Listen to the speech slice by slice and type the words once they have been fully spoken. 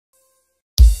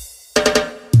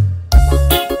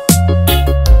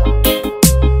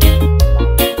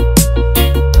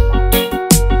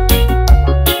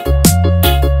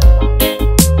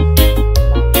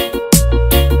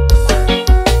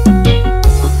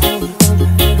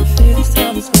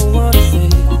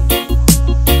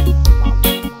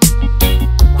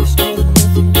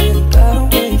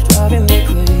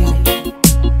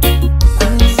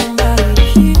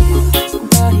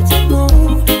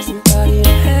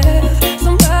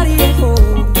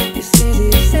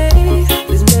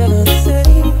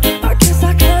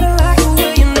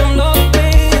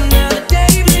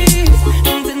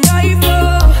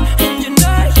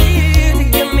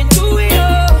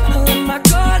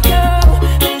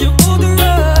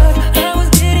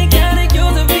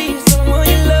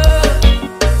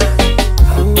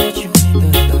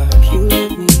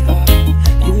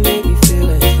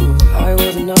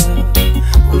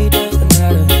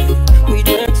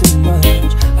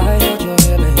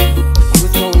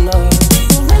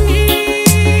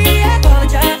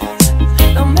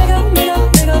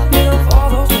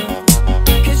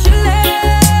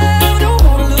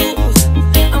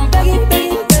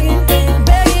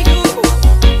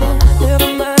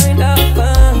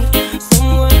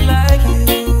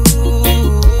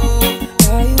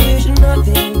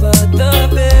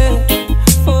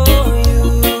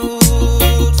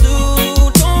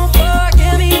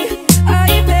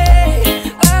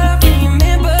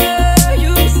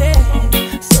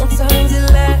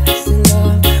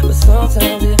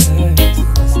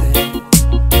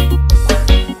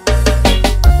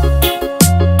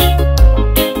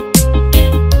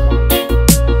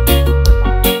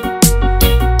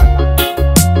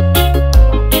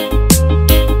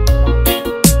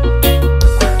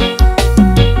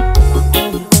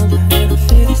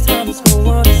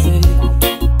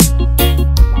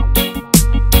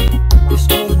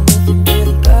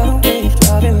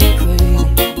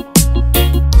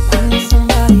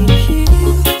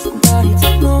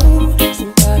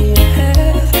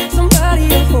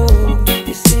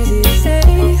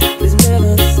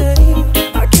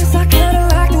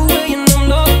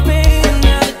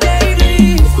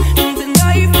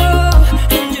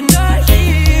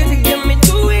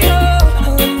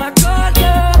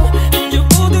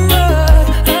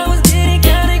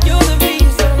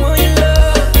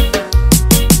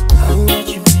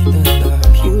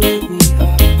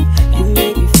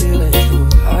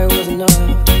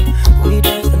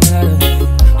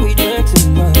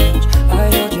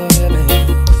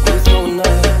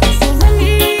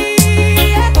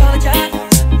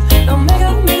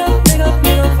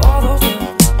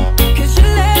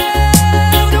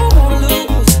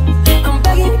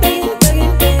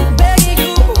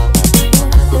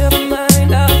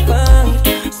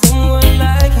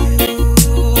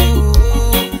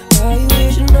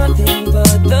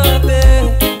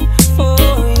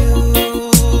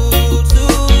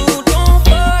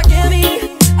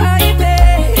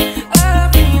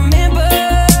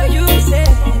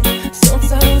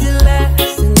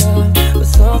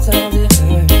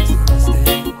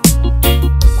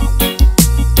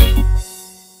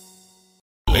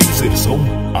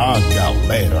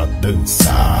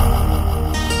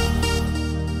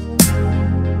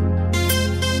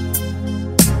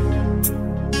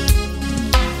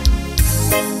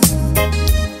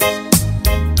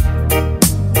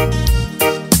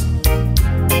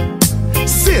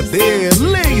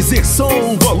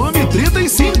Som volume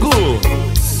 35.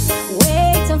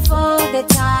 Waiting for the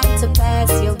time to pass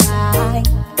you by.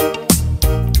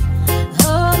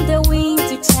 On the wind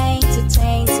to change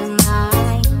your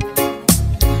mind.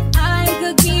 I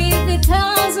could give it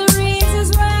thousand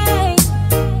reasons why.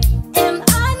 And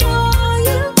I know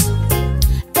you,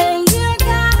 and you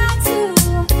got to.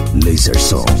 Laser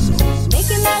Som.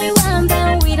 Making everyone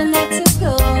but we don't have to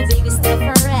go. Baby, stay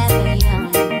forever young.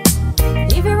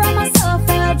 If you're on my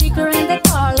sofa, deeper in the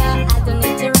parlor, I don't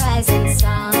need to rise and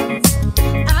sun.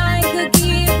 I could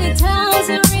give it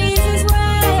thousand reasons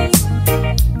why.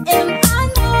 And I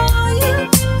know you,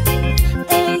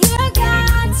 and you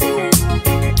got to.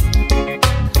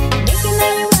 Making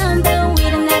everyone but we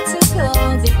don't have to go.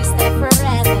 Baby, stay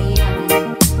forever young.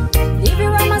 If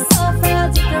you're on my sofa,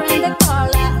 deeper in the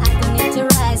parlor, I don't need to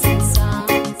rise and sun.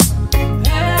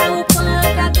 É o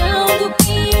pancadão do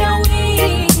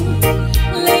Piauí.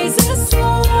 Laser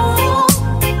som,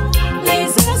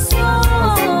 laser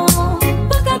som.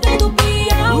 Pancadão do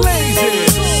Piauí.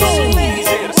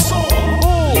 Laser Som,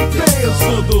 o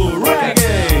peso do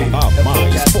reggae. A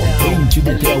mais potente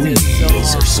do Piauí.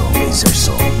 Laser Som, Laser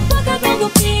Som. Pancadão do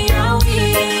Piauí.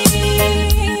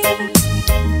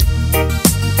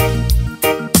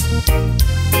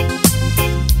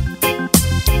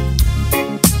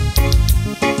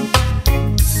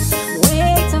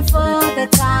 Waiting for the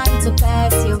time to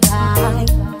pass you by.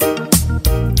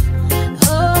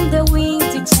 On the wind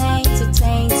to change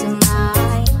your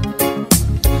mind.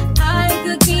 I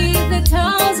could give a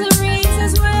thousand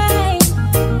reasons why.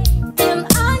 And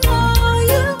I know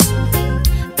you,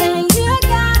 and you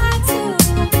got to.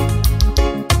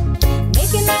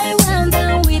 Making everyone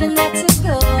but we don't have to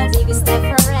go. Baby, stay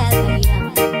forever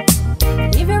young.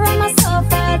 If you're on my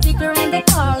sofa, deeper in the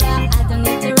parlor, I don't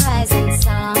need to rise and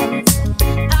sun.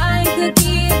 I could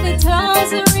give a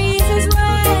thousand reasons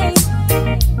why.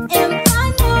 And I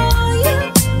know you,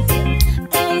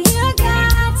 and you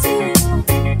got to.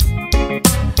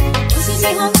 Esse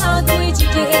de Ronaldo e de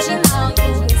Reginaldo,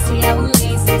 esse é o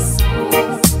Laser Som.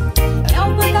 É o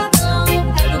pancadão,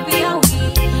 é do Piauí,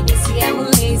 esse é o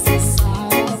Laser Som.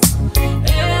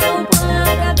 É o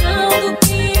pancadão do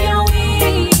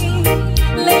Piauí.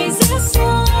 Laser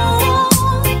Som,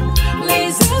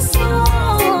 Laser Som.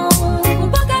 O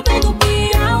pancadão do Piauí.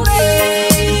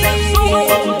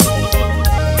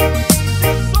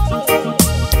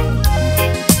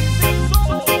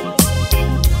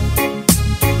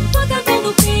 Pancadão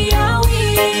do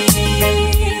Piauí.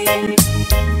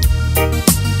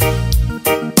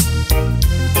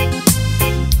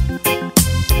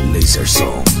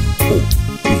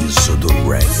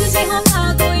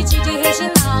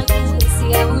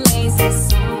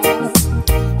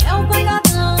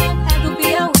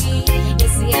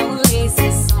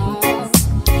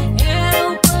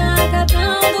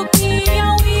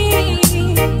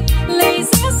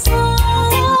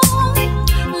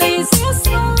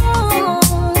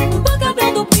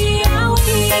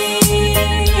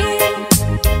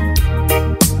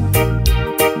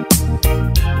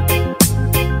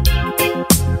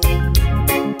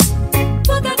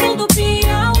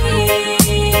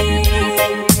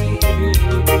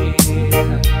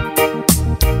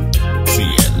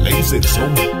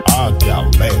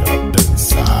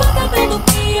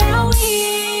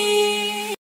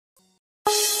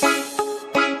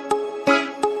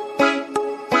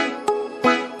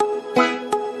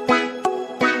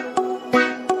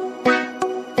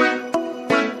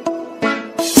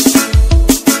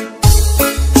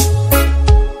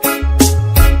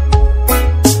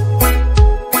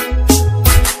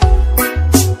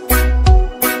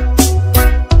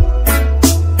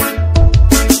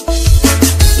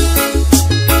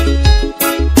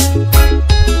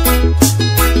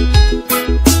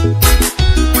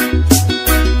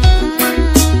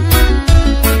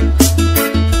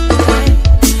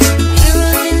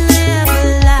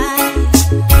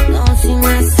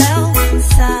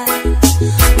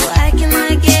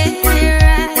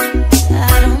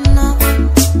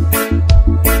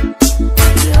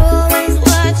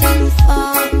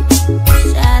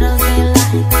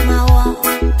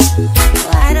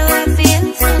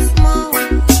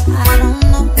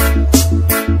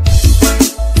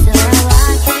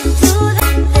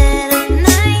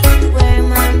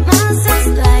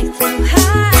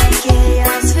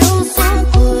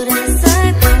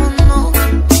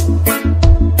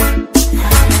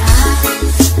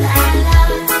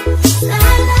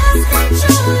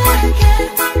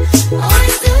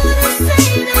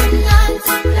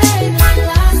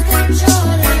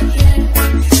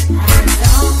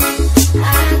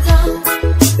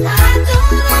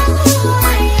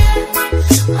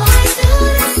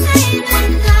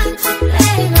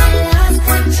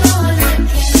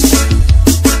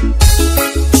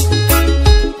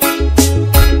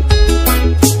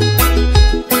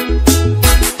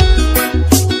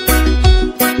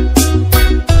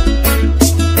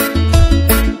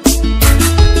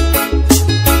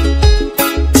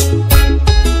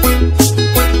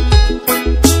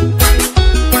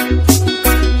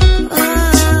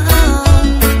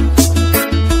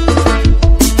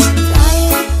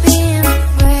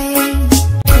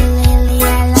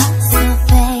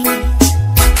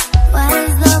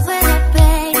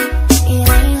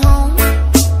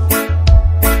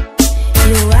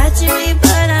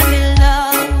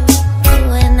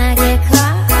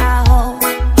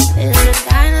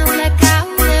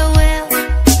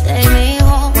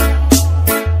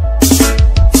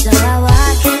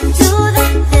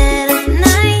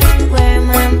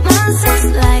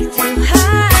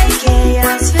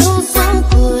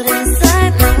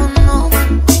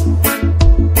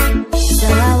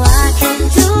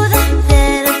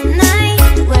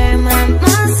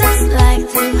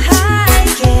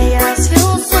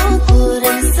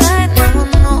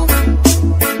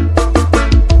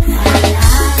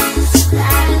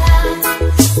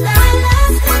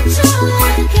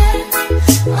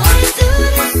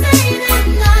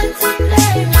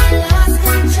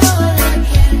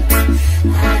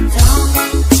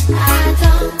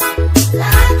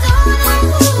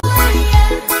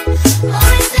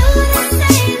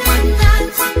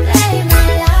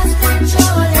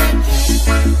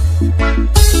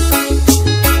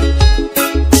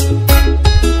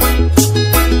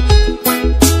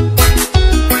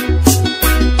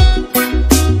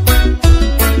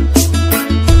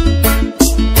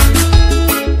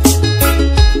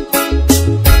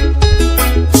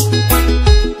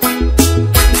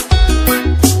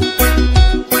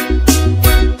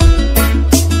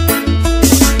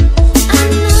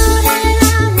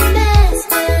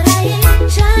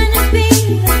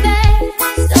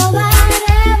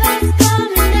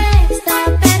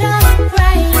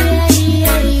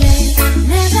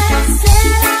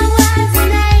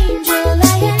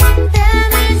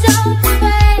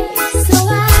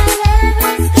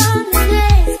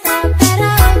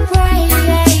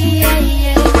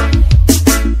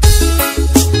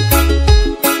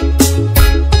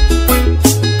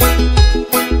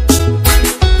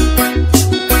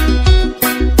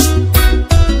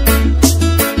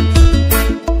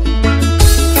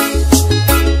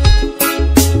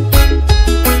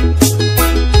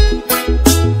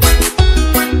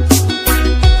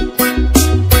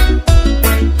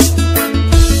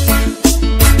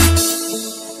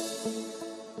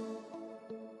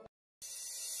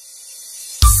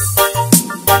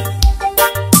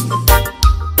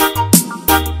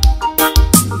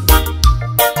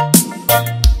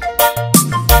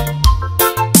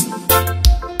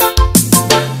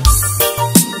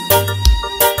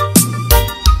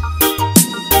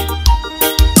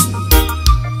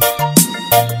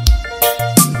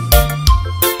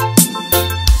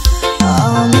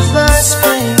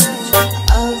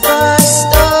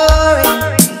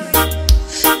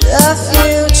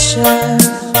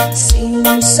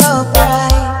 seemed so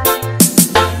bright.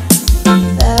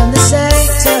 Then the day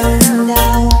turned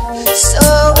out so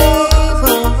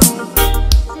evil.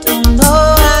 Don't know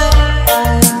why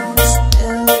I'm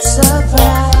still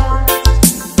surprised.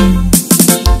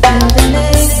 Even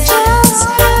angels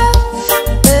have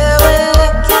their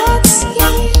wicked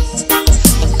schemes,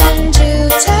 and you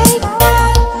take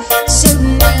that to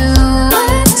new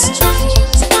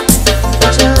extremes.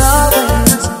 But you'll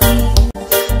always be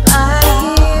my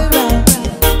hero,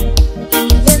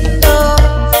 even though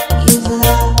you've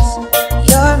lost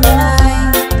your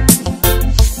mind.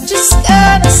 Just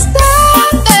gotta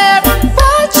stand there and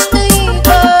watch me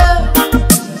burn.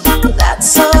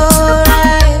 That's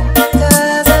alright,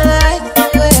 because I like the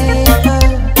way it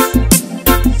hurts.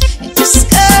 You just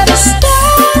gotta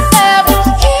stand there and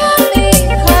hear me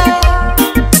cry.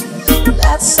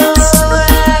 That's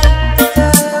alright,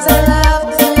 because I love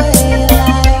the way you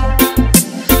lie.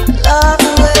 Love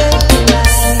the way you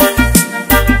lie.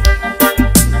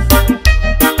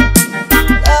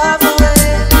 Love the way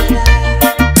you lie.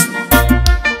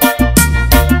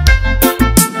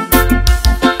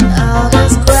 All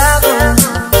this gravel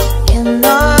in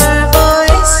our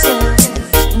voices,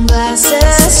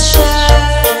 glasses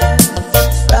shattered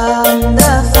from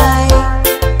the fight.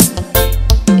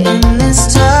 In this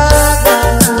tug of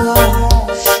war,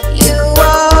 you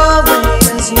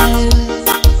always win,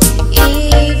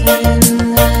 even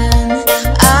when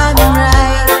I'm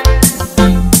right.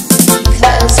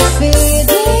 'Cause you feed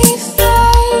me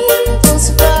fables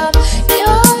from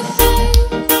your head,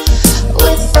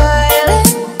 with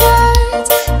violent words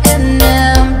and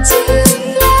empty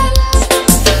threats.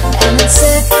 And it's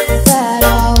it that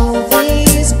all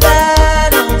these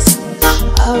battles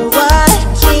are what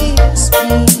keeps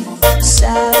me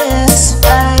satisfied.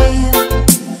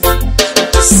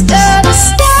 Just gotta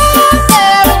stand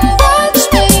there and watch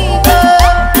me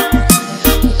burn.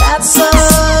 That's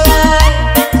alright,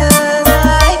 because I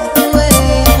like the way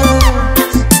it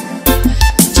hurts.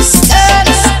 Just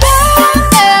gotta stand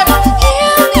there and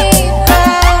hear me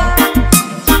cry.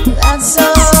 That's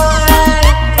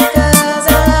alright, because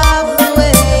I love the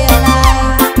way you lie.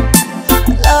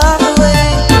 Love the way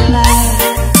you lie.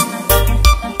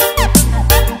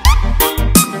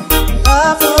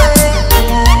 Love the way you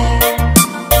lie.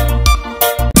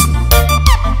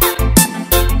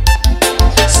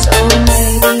 So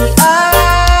maybe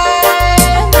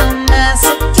I'm a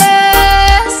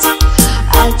masochist.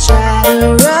 I try to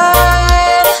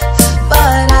run,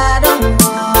 but I don't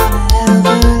wanna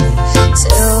ever leave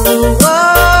till the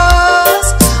walls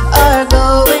are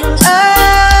going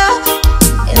up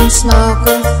in smoke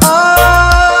of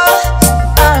all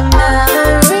our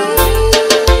memories.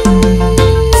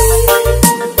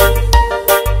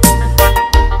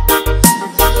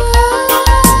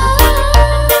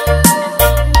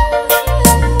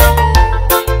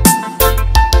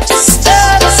 Just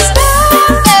gotta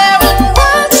stand there and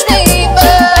watch me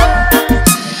burn.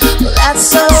 That's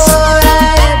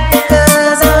alright,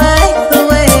 because I like the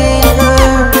way it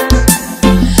hurts.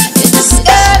 You just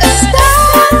gotta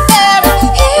stand there and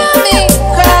hear me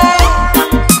cry.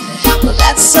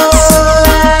 That's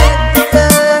alright,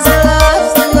 because I love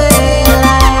the way you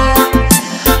lie.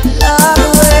 Love the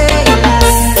way you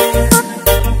lie.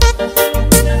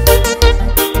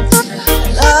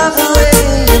 Love the way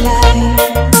you lie.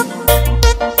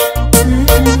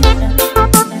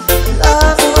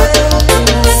 Love the way you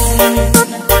lie.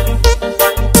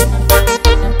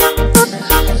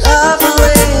 Love the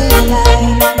way you lie.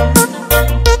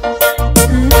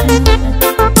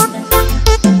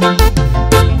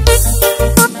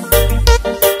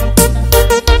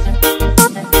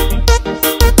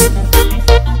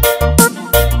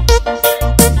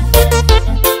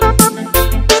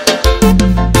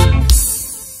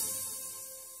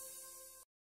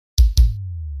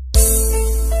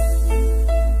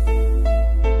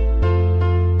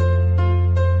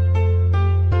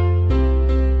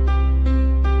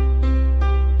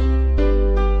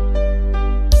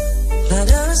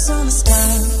 Letters on the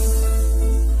sky,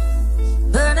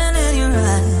 burning in your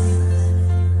eye.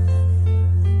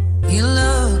 You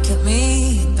look at me,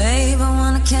 babe, I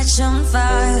wanna catch on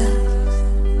fire.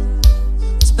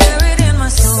 It's buried in my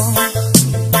soul,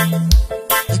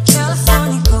 the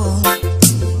California gold.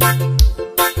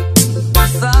 I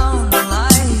found a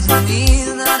light in me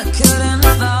that I couldn't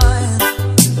find.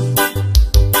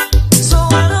 So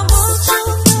when I want you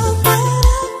to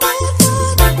with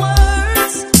good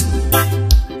words,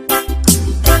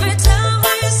 every time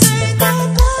we say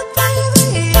goodbye, baby,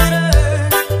 it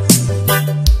hurts.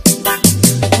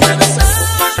 When the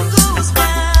sun goes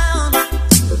down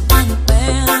and the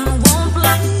band won't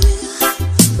play,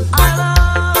 I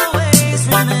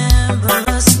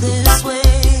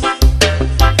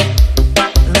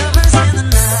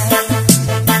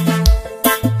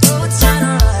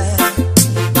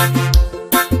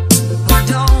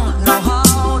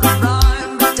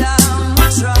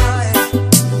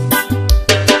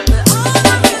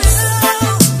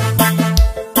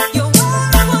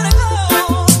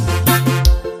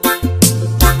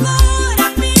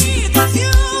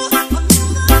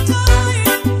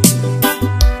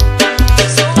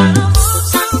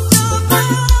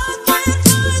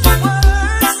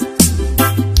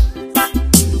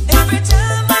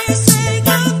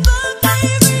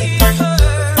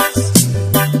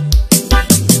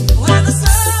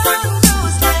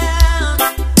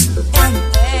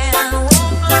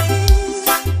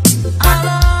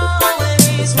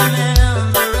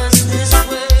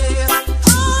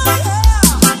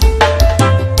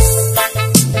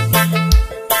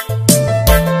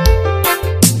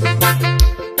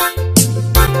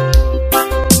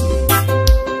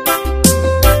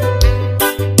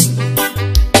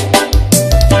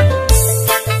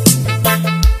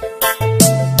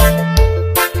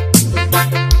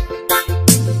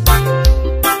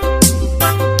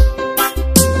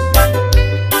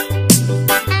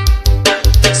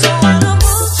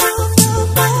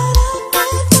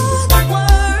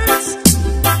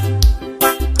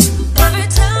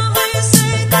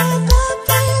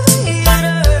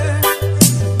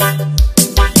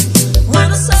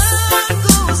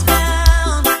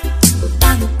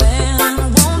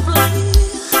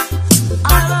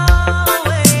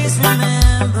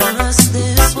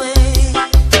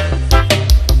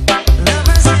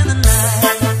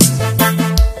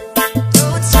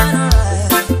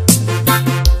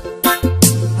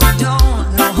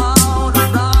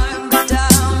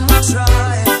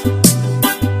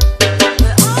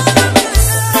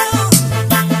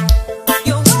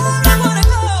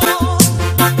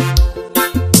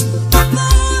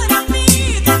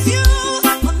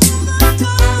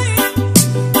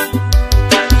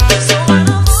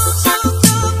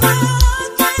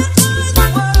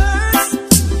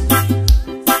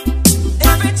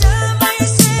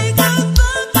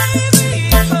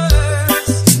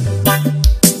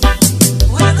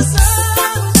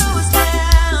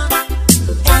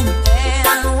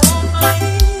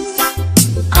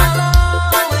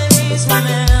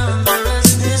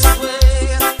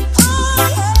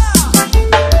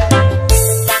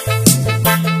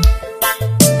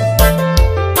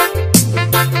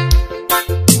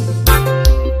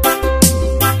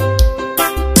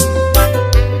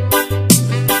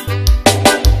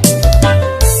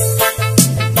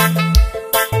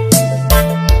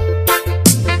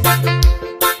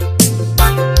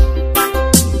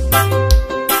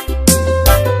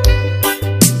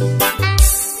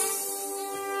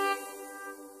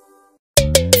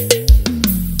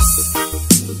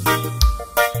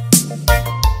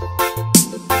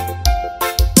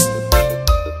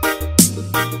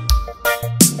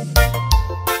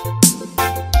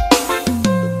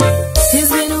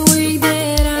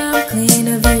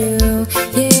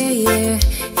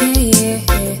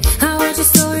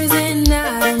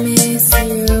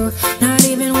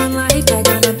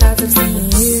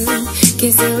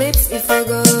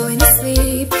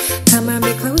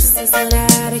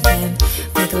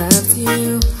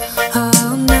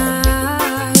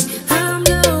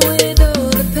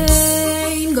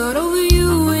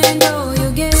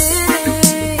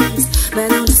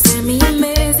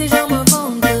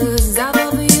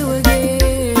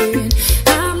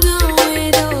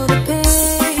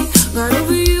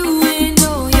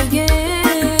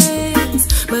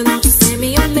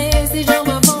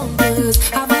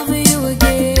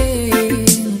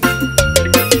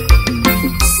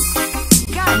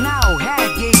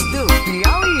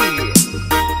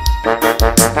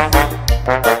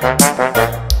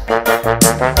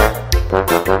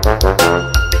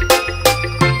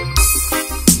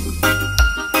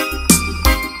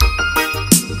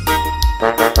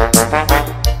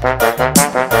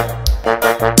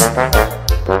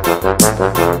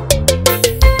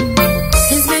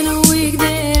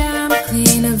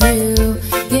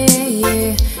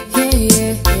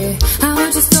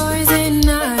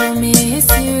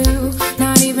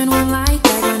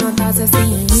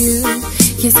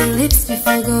Kiss your lips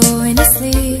before going to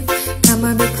sleep. Come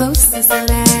a bit closer so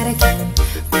that I can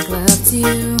make love to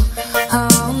you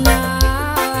all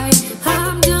night.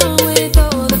 I'm done with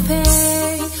all the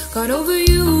pain. Got over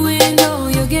you and all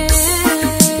your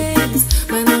games.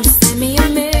 Why don't you send me a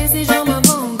message on my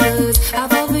phone, 'cause I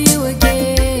fall for you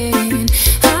again.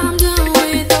 I'm done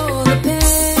with all the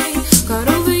pain. Got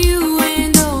over you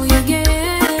and all your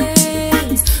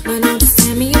games. Why don't you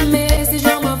send me a message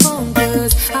on my phone,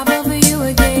 'cause I fall for you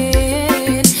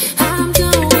again. I'm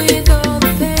done with all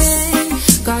the pain.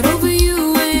 Got over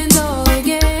you and all your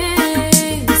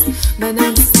games. Why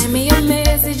don't you send me a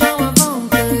message on my phone,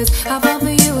 'cause I fall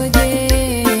for you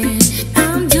again.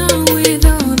 I'm done with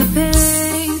all the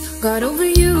pain. Got over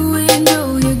you and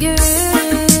all your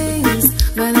games.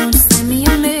 Why don't you send me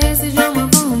a message on my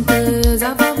phone, 'cause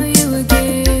I fall for you again.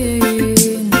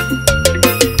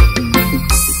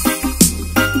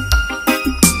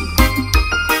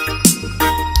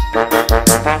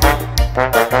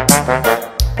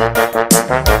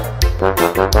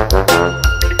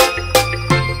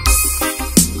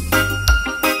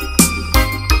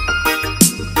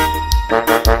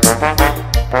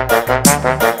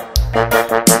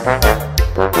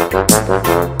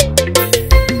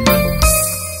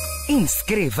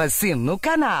 Inscreva-se no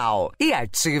canal e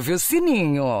ative o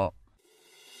sininho.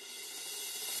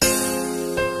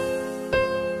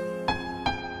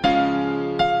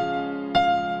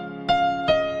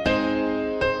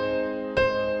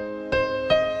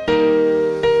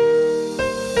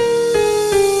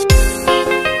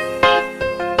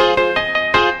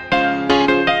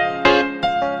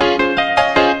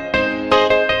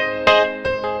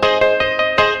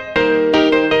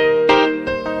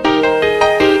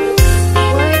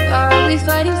 What are we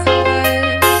fighting for?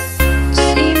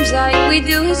 Seems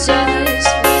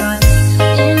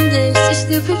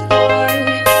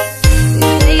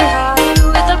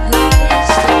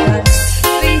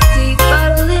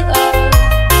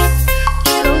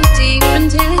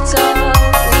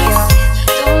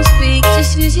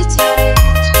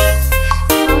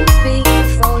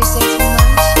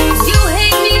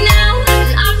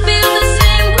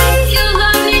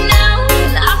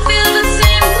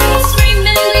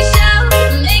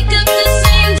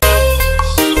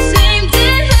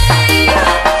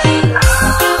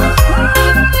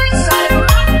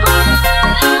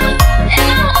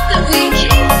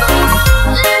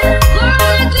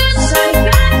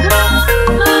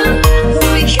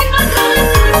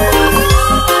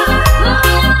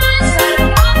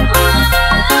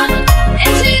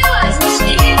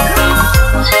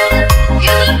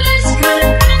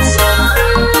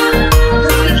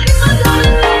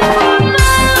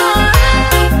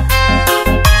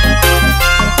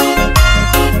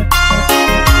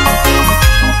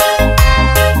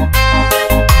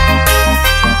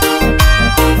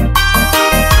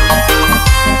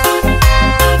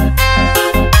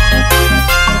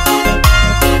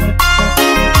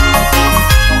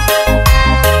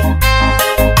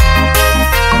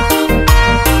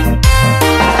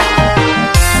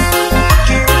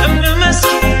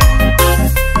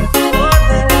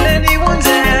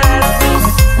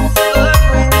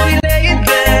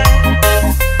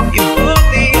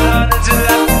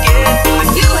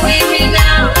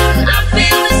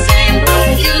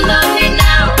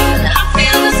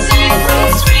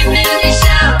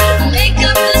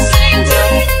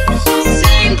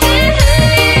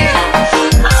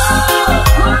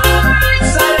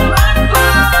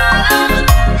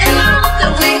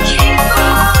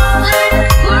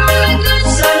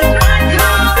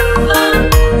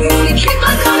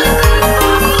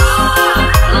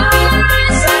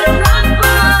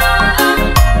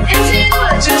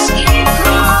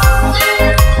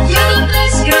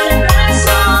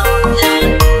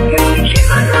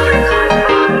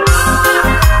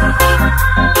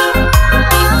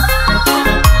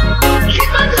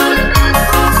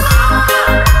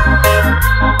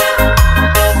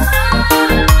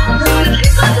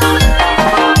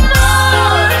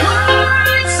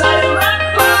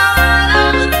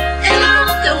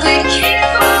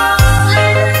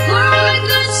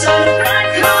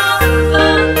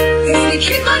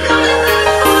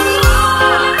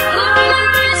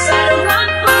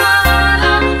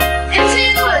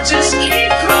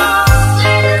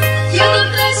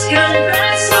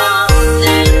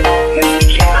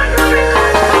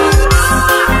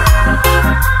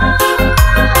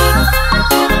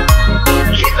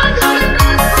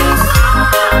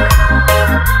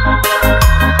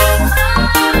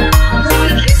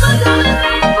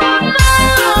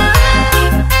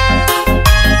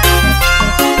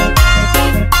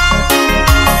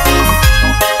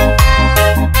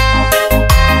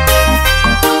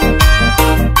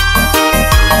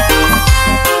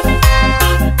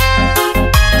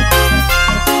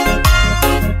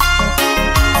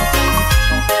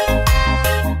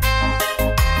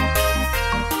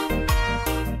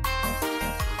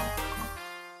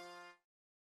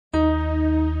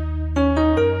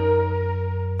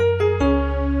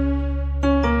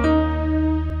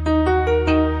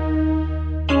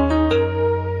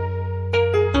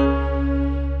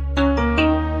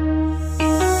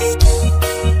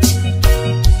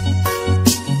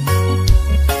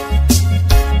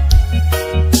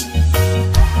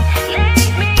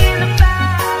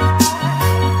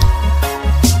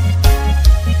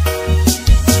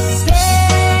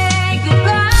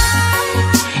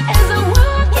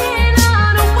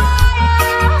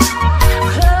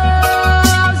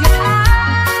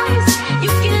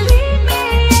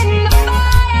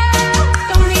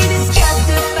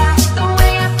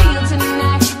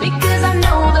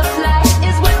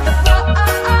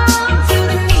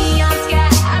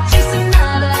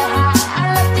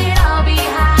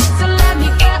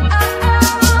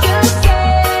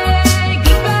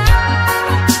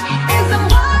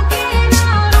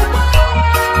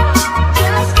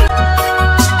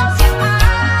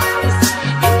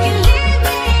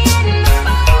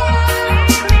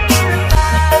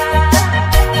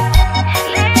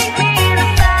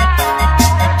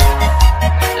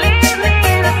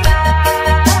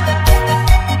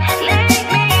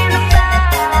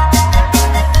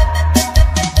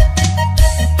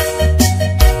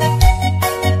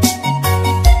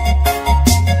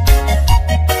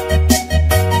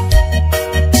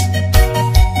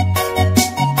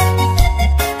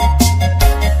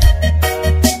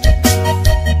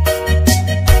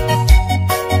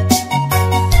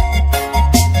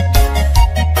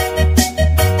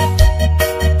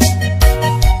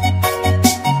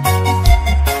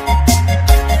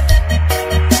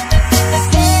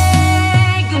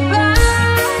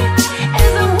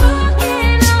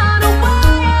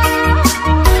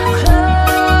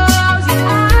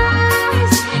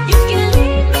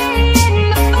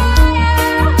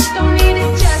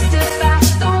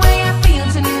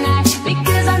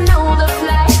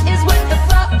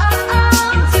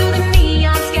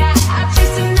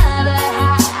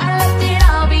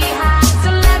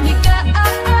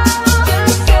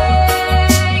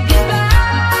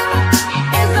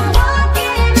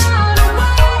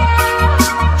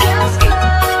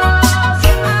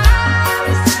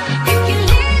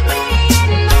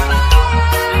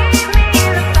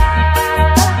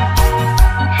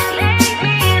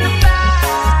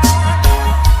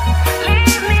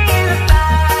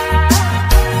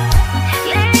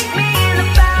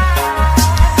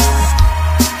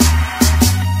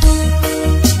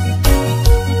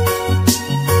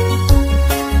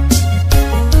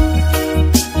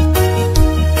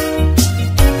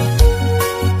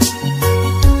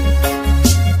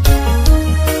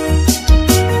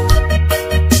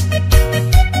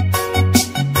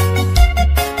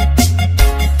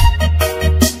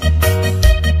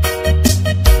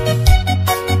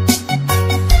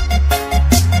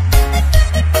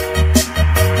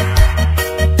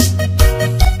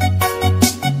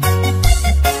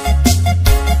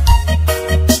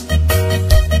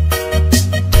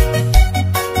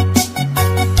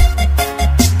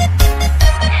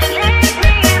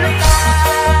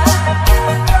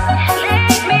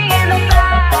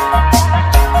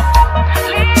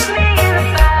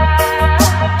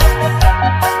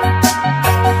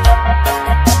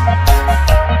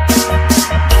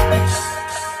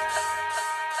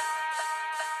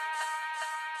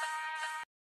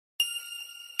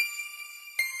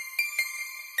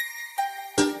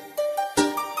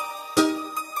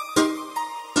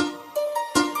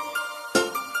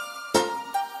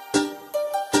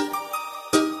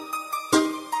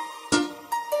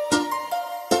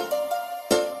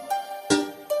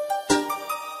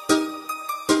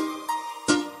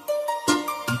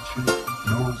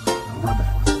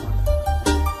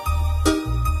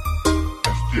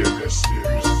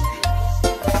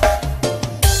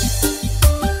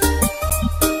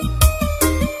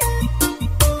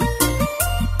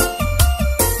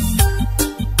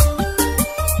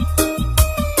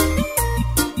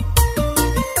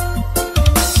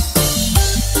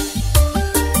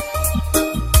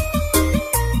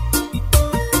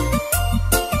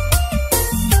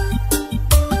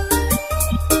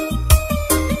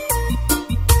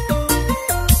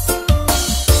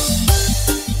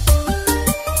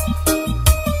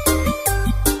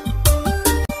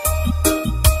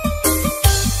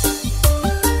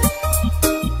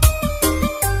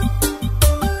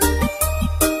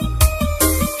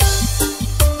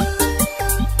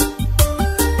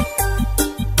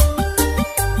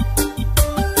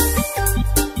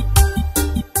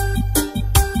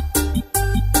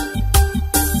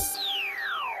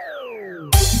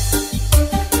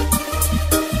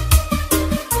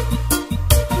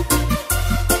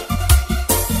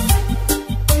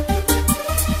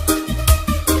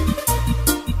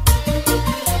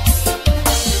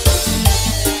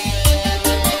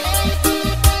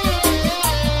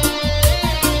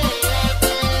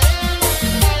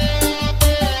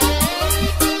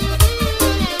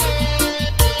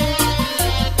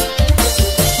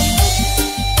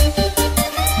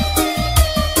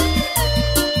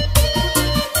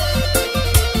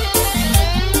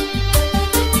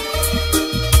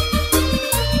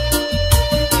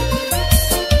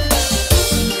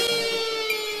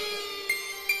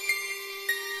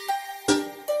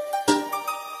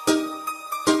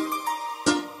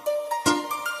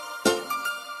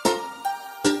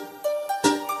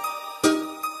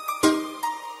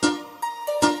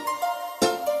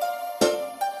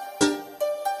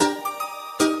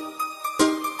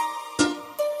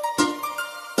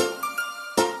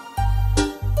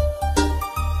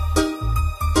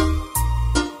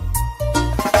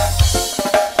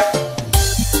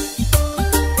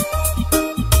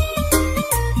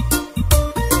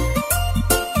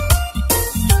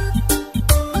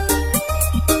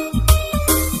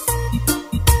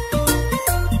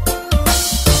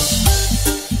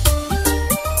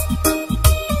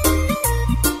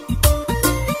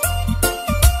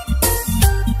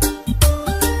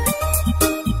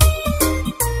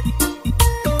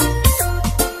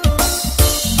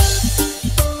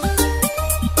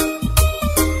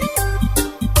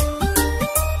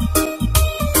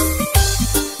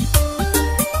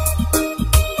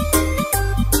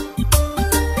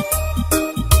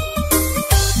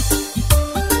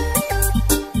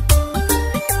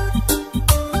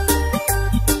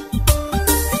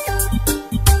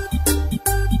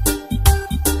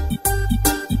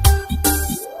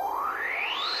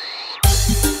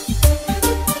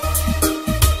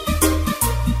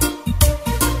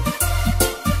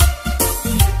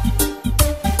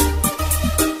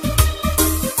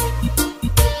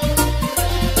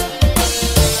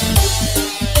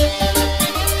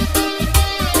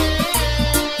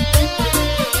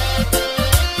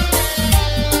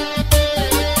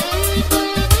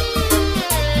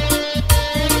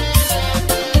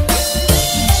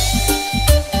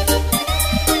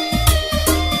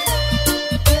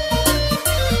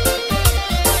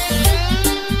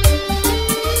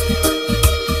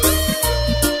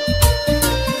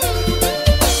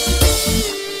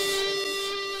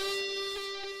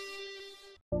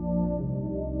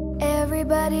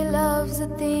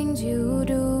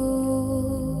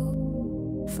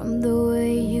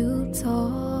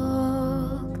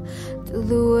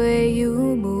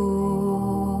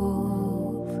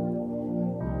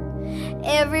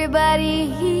Everybody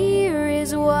here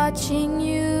is watching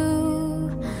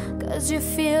you, 'cause you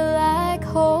feel like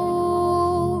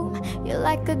home. You're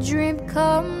like a dream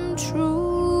come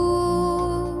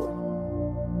true.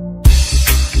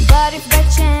 But if by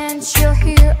chance you're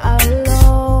here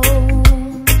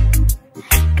alone,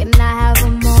 can I have a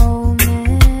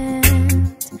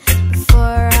moment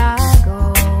before I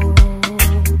go?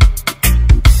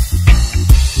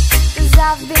 'Cause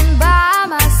I've been by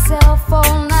myself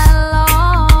all night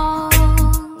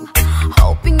long,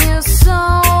 hoping you're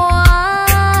someone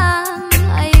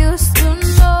I used to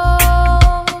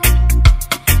know.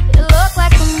 You look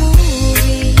like a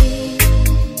movie,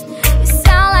 you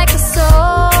sound like a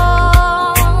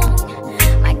song.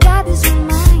 My God, this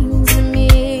reminds me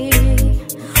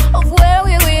of where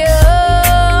we were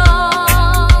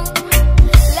young.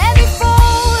 Let me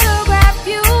photograph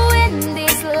you in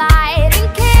this light, in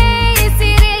case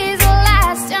it is the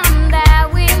last time that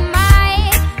we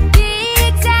might be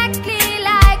exactly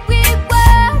like we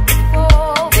were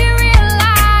before we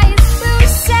realized we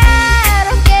were sad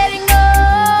of getting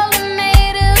old and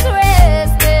made us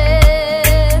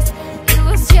restless. It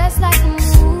was just like a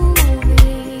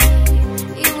movie,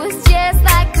 it was just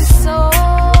like a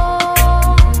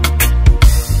song.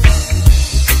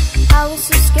 I was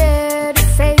so scared to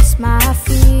face my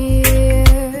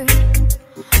fear,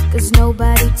 'cause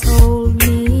nobody told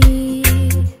me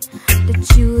that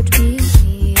you would be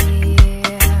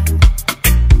here.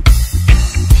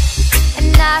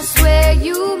 And I swear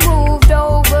you moved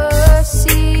overseas.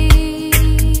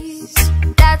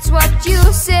 That's what you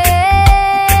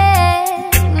said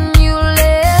when you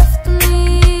left me.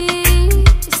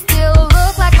 You still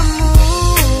look like a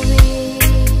movie,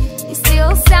 you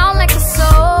still sound like a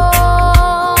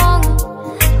song.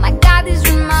 My God, this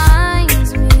reminds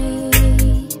me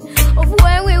of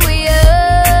when we were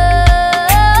young.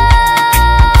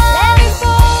 Let me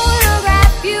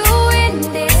photograph you in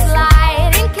this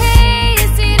light, in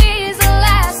case it is the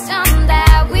last time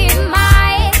that we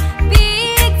might be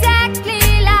exactly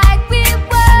like we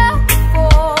were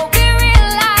before we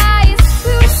realized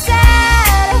we were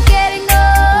sad of getting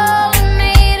old and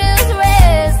made us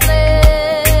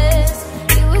restless.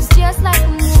 It was just like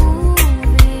a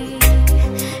movie,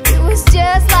 it was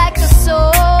just like a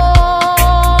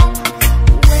song.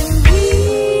 When we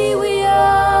were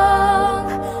young,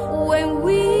 when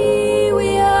we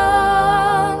were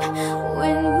young,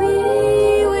 when we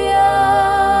were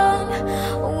young,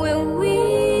 when we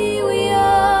were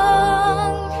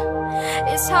young.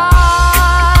 It's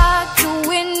hard to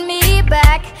win me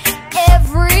back.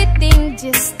 Everything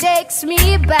just takes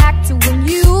me back to when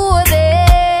you were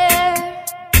there,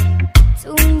 to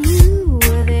when you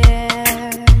were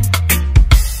there.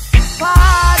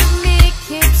 Part of me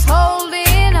keeps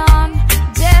holding on,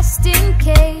 just in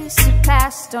case you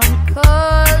passed on,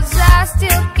 'cause I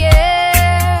still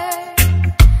care.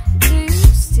 Do you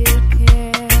still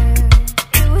care?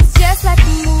 It was just like a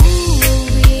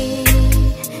movie,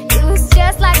 it was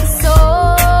just like a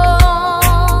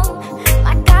song.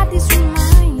 My God, this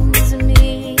reminds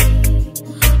me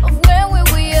of when we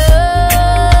were young.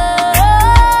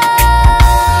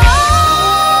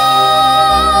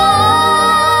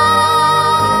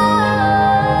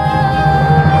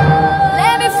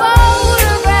 Let me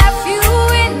photograph you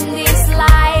in this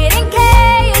light, in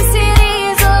case it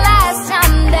is the last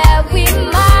time that we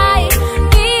might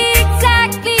be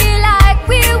exactly like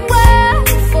we were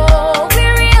before we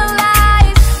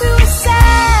realized we were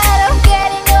sad of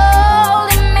getting old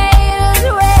and made us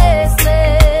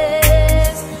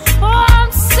restless. Oh,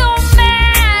 I'm so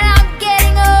mad I'm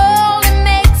getting old, it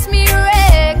makes me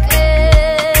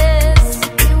reckless.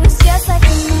 It was just like a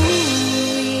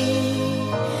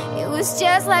movie, it was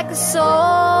just like a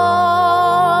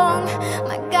song.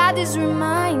 My God, this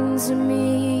reminds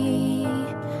me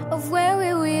of where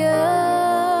we were young.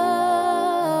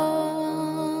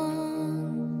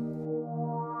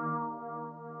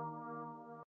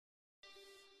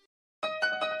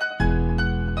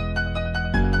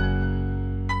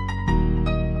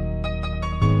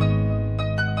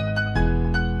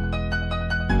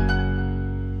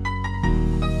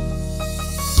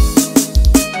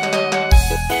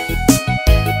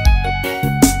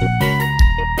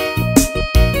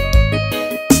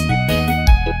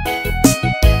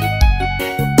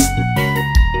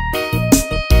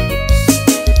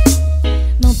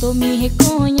 Não tô me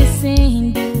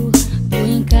reconhecendo, tô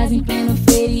em casa em pleno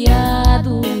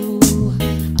feriado.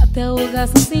 Até o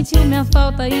garçom sentiu minha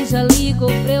falta e já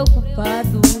ligou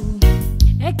preocupado.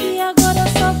 É que agora eu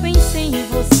só pensei em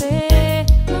você.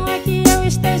 Não é que eu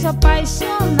esteja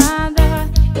apaixonada,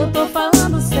 eu tô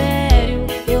falando sério.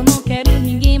 Eu não quero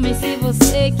ninguém, mas se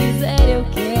você quiser eu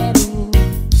quero.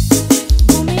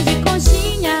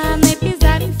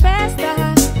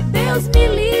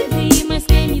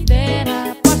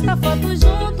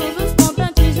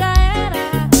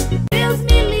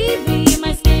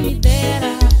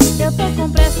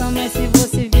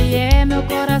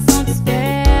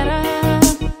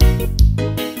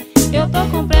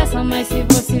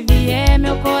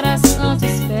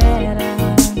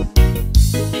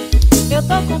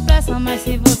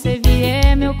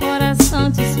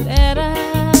 coração te espera.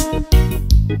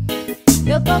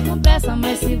 Eu tô com pressa,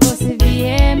 mas se você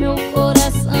vier, meu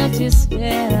coração te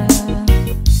espera.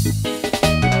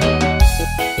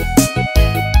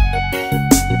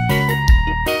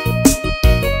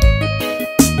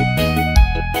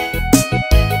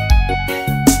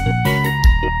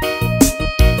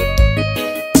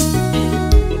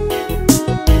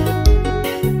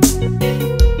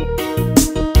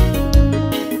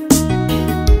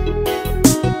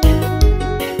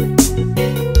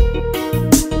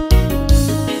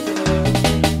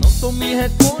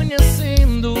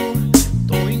 Reconhecendo,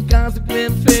 tô em casa em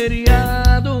pleno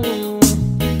feriado.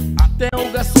 Até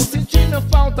o garçom sentiu minha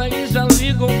falta e já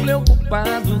ligou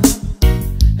preocupado.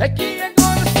 É que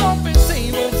agora eu só pensei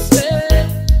em você.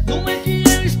 Não é que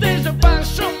eu esteja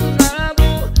apaixonado,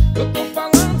 eu tô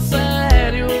falando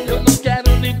sério. Eu não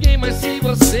quero ninguém, mas se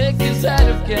você quiser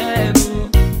eu quero.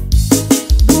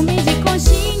 Dormir de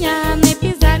conchinha, nem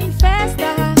pisar em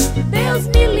festa. Deus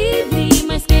me livre,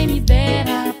 mas quem me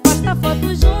dera. Foto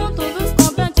junto dos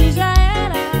comprantes já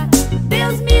era.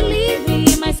 Deus me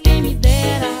livre, mas quem me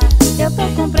dera. Eu tô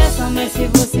com pressa, mas se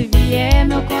você vier,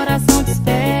 meu coração te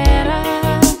espera.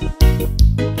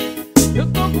 Eu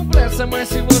tô com pressa, mas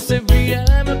se você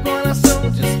vier, meu coração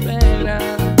te espera.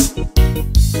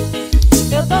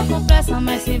 Eu tô com pressa,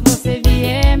 mas se você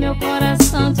vier, meu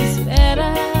coração te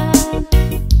espera.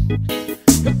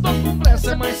 Eu tô com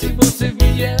pressa, mas se você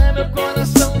vier, meu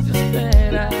coração te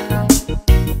espera.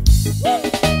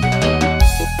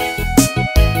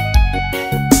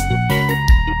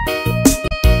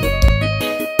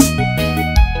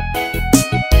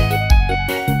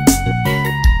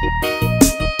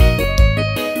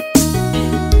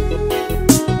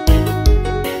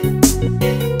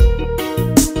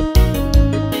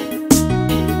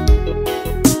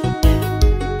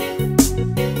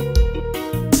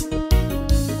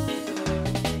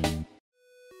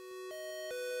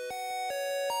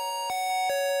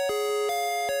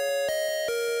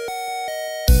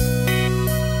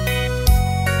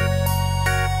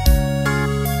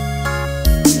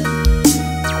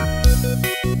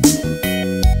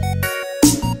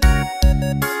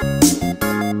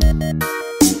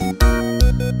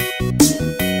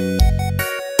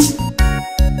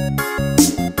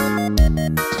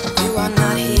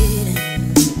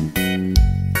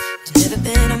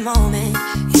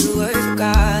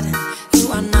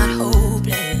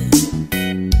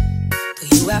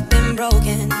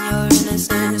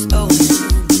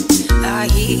 I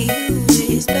hear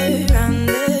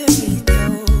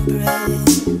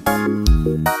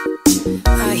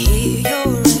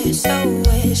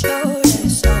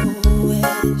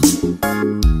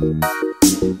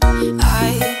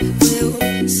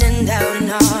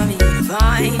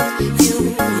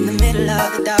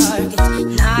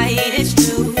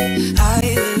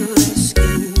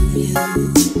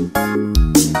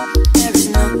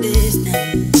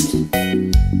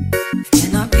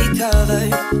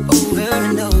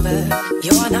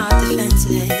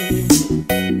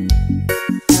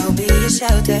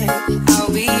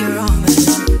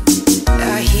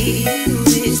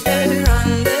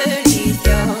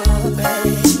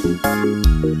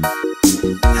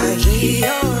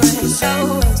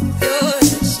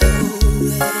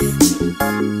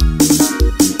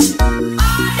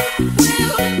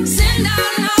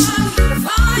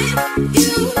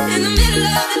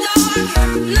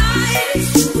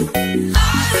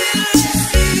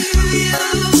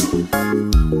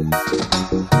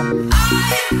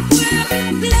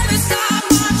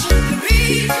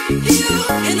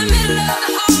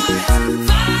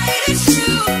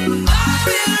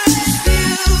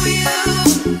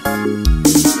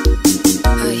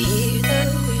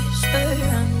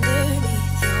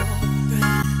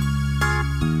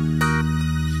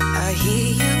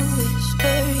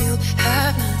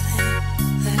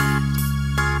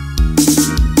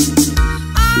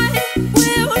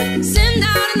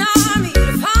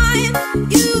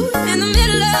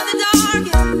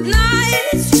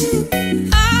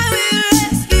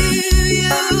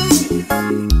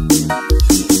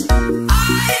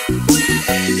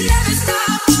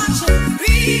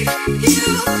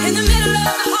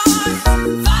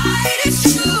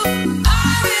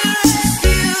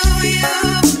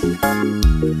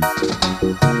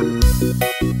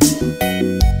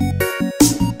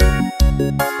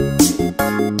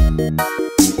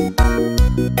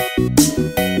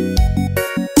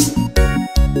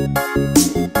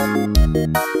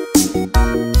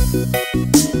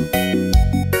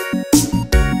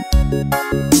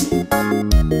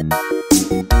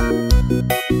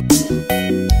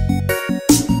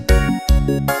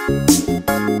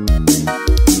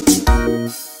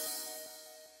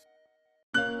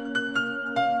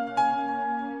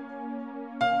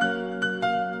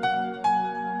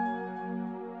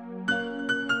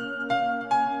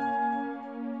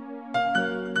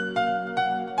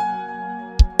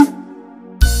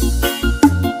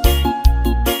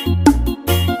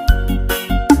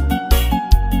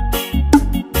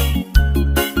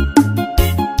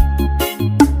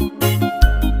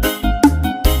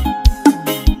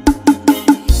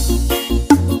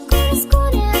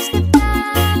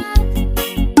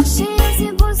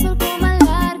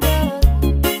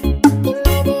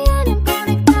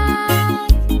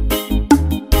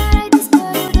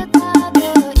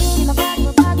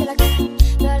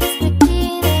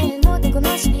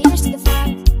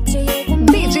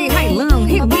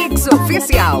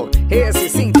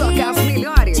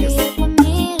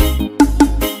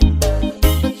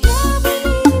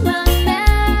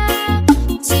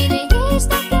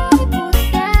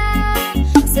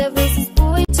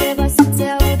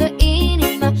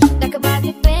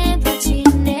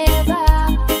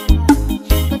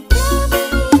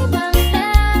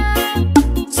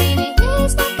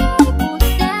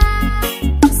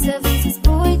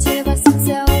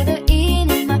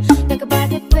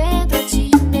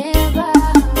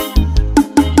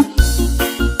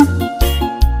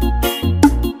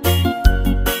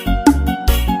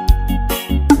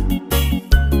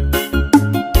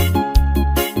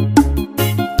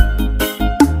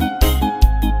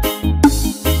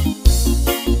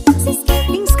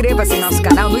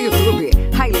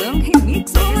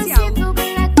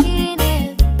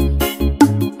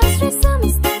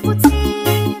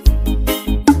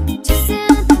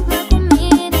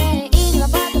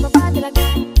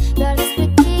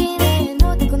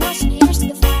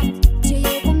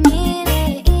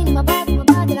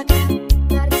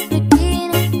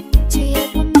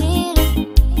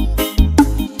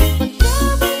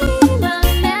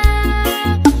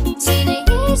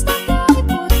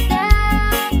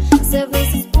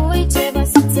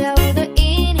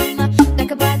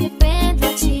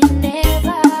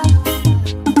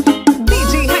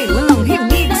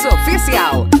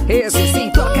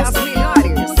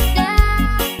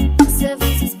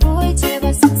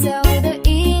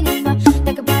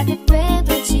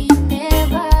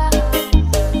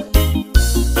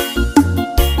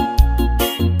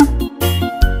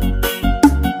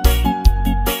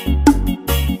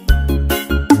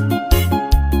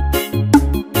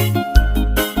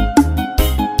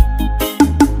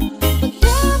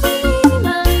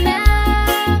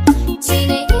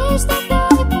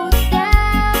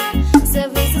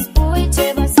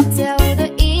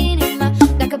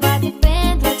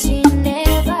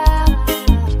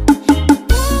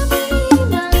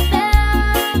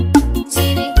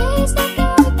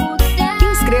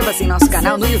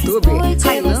canal no YouTube,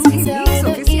 Highland Remix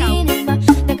Oficial.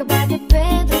 Nunca vai ter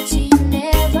Pedro te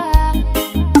levar.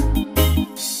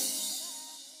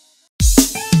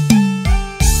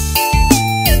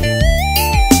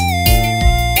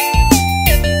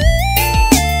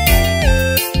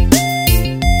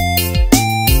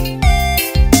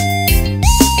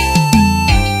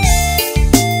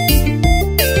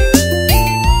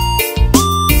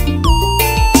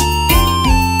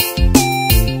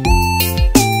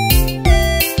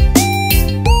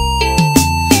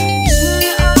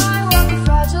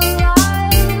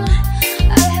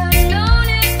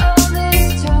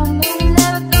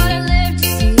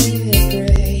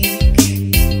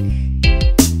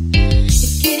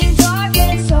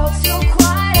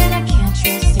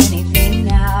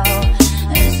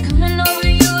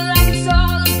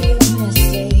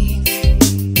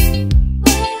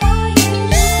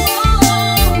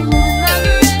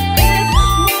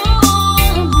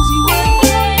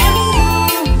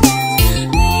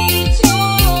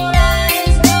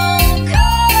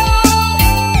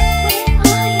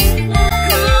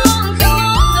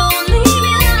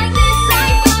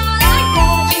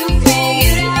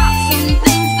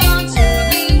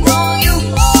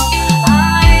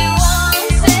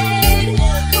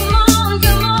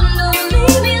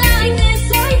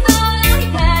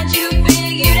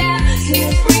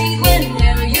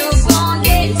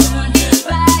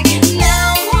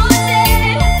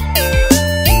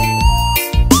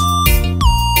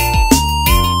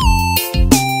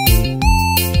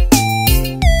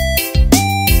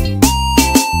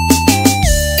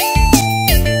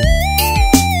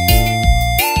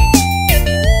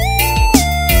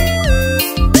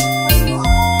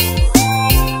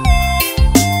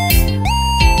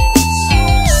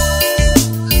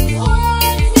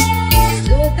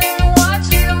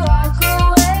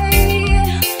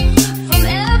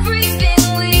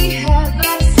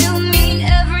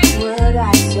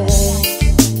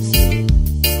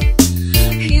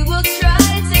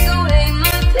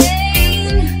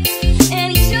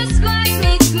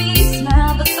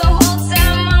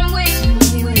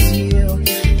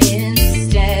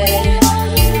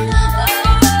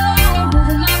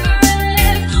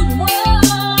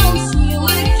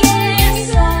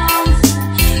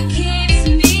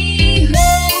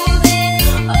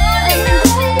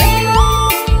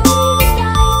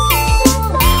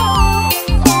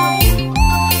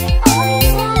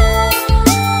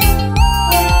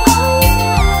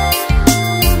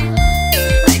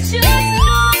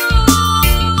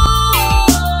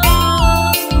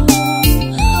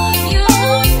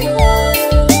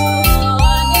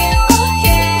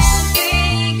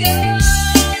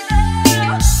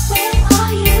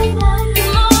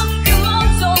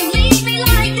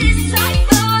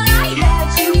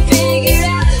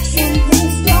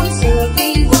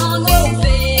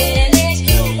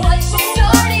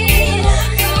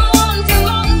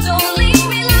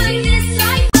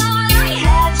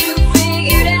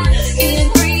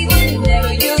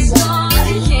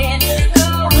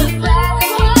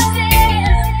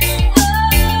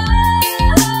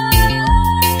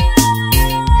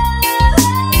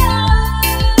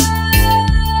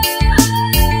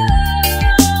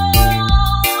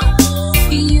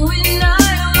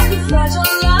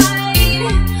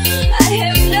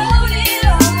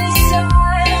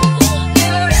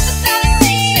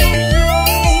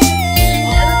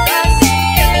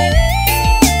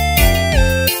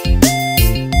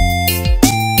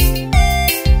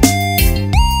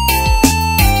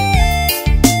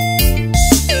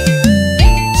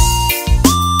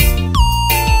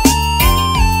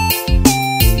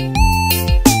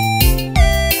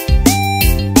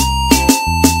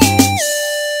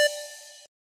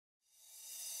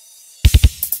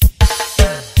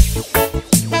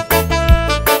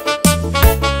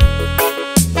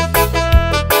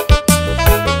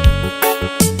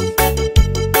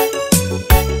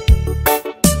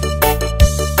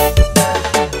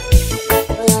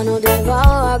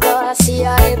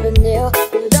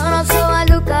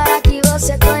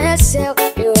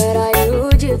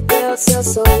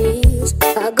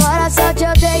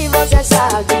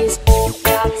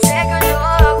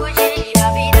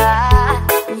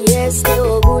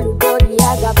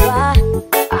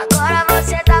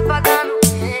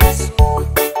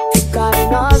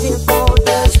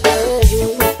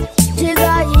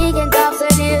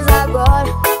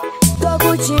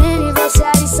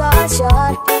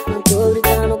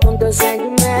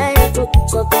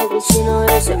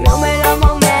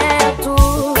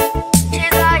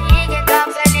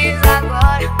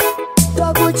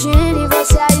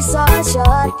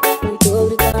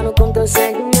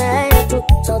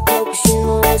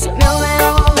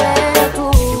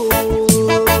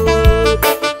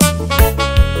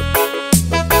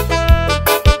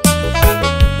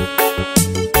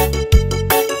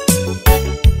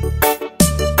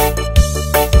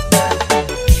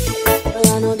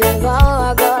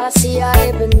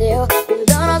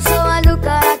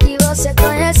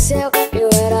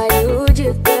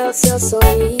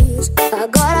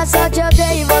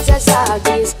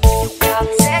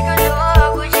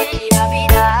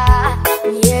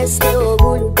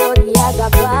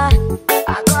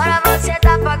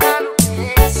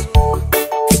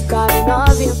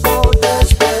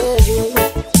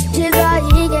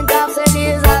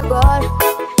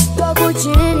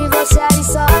 você aí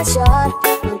só chora.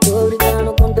 Não tô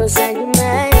gritando com teu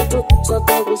sentimento, só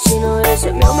tô curtindo, esse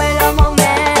é meu melhor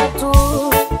momento.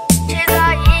 Diz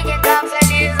aí quem tá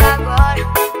feliz agora.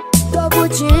 Tô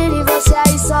curtindo e você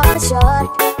aí só chora.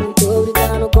 Não tô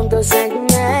gritando com teu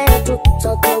sentimento,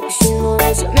 só tô curtindo,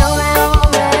 esse é meu melhor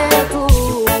momento.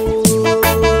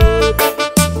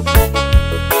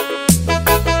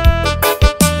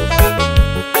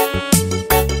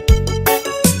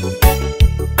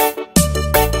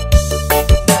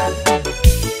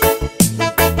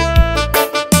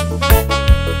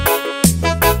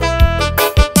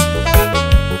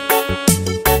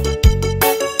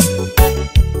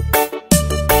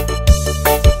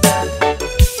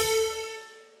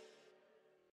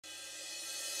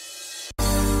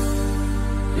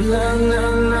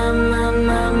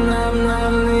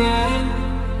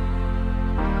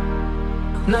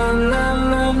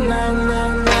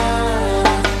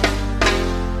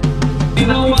 You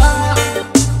know what,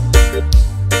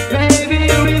 baby,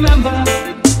 you remember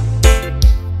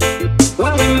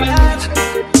when we met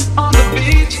on the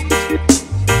beach,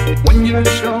 when you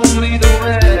showed me the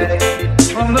way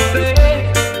from the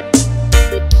bay.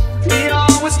 We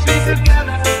always be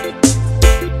together,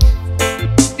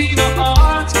 in our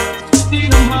hearts,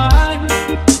 in our mind,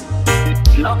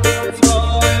 nothing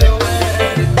far away.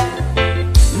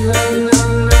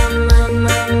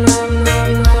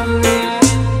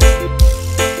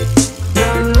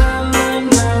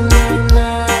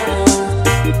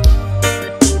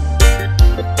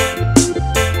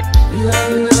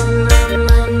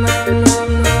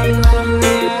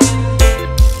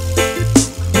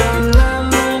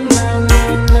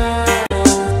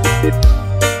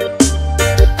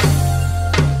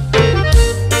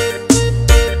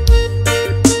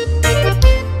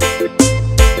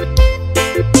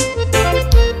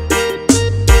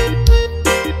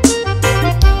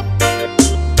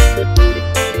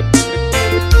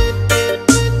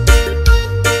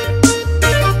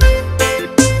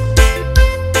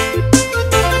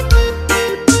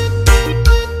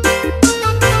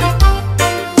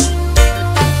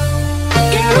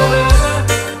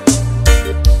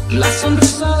 La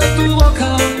sonrisa de tu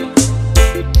boca,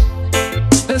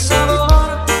 el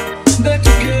sabor de tu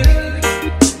piel,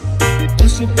 con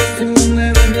su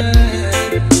perfume de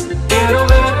miel. Quiero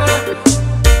ver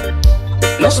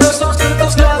los besos de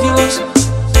tus labios